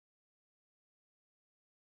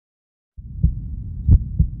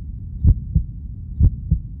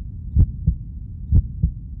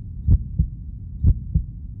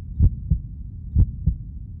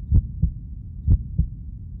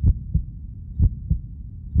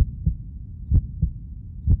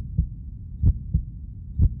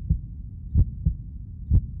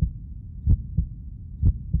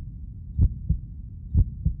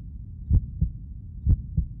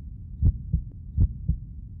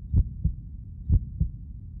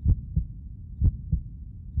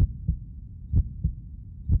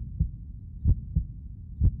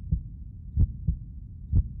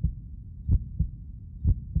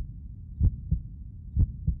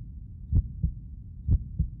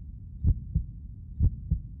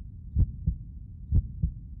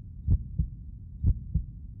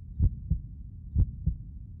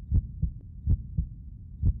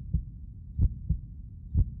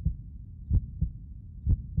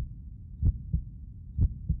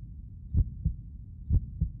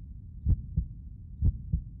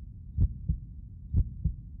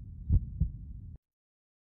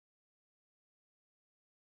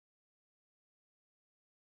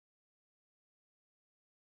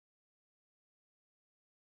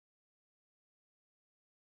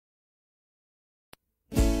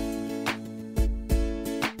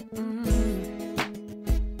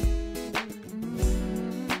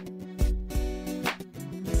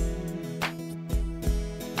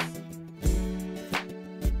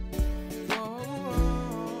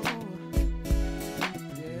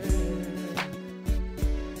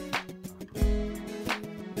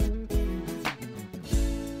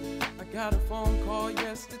got a phone call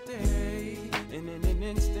yesterday, and in an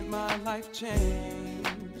instant my life changed.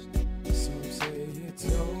 Some say it's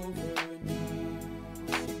over now.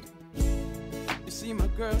 You see, my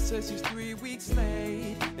girl says she's 3 weeks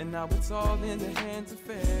late, and now it's all in the hands of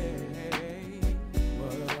fate.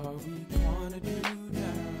 What are we gonna do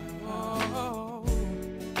now? Oh,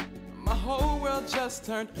 my whole world just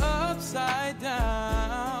turned upside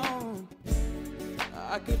down.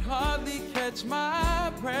 I could hardly catch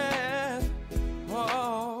my breath.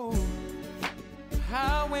 Oh,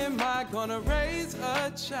 how am I gonna raise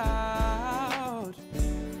a child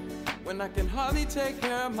when I can hardly take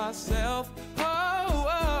care of myself?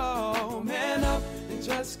 Oh, man up and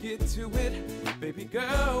just get to it. Baby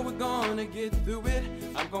girl, we're gonna get through it.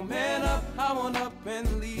 I'm gonna man up, I won't up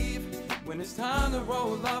and leave. When it's time to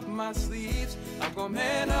roll up my sleeves, I'm gonna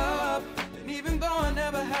man up. And even though I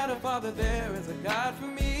never had a father, there is a God for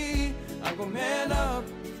me. I'm gonna man up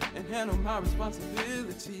and handle my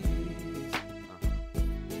responsibilities.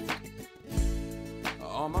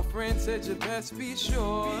 All my friends said you best be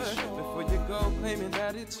sure before you go claiming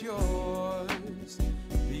that it's yours.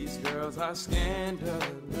 These girls are scandalous.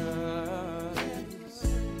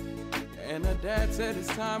 And her dad said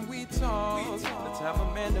it's time we talk. Let's have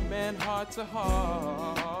a man-to-man,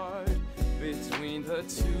 heart-to-heart between the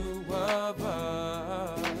two of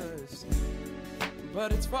us.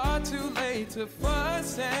 But it's far too late to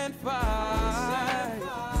fuss and fight.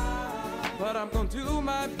 But I'm gonna do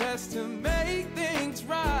my best to make things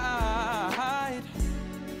right.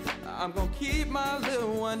 I'm gonna keep my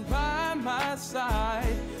little one by my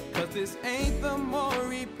side. Cause this ain't the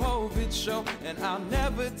Maury Povich show, and I'll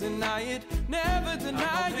never deny it, never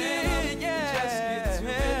deny it, yeah. Just get to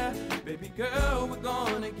it. Baby girl, we're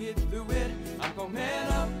gonna get through it. I'm gonna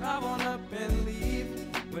man up, I won't up and leave.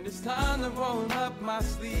 When it's time to roll up my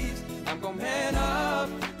sleeves, I'm gonna man up.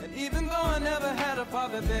 And even though I never had a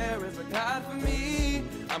father, there is a God for me.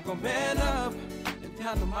 I'm gonna man up and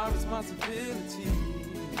handle my responsibilities.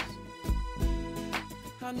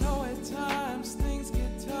 I know at times things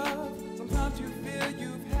get tough. Sometimes you feel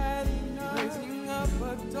you've had enough. Raising up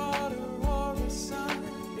a daughter or a son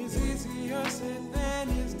is easier said than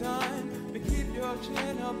is done. But keep your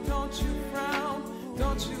chin up, don't you frown.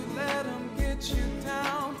 Don't you let them get you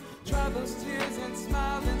down. Dry those tears and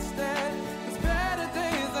smile instead. Cause better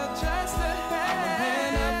days are just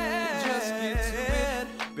ahead. Just get to it.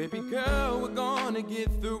 Baby girl, we're gonna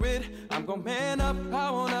get through it. I'm gonna man up,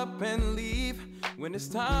 I won't up and leave. When it's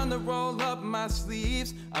time to roll up my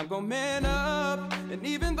sleeves, I'm gonna man up. And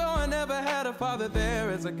even though I never had a father,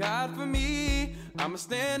 there is a God for me. I'ma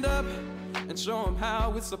stand up and show him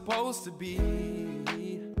how it's supposed to be. I'm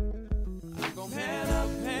gonna man up,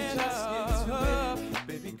 just get to it.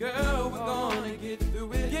 Baby girl, we're gonna get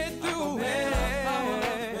through it. Get through it. Man up, I won't up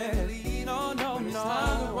and lead. No, no, when it's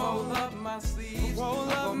time to roll up my sleeves, roll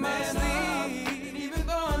up my sleeves. And even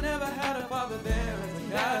though I never had a father, there is a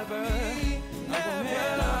God for me.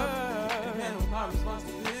 Handle my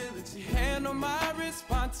responsibility. Handle my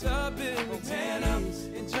responsibility. Man up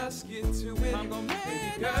and just get to it. I'm gonna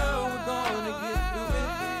baby girl, we're gonna get through it.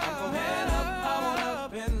 I'm gonna man up, I won't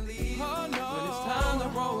up and leave. When it's time to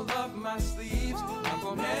roll up my sleeves, I'm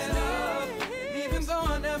gonna man up. And even though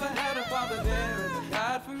I never had a father, there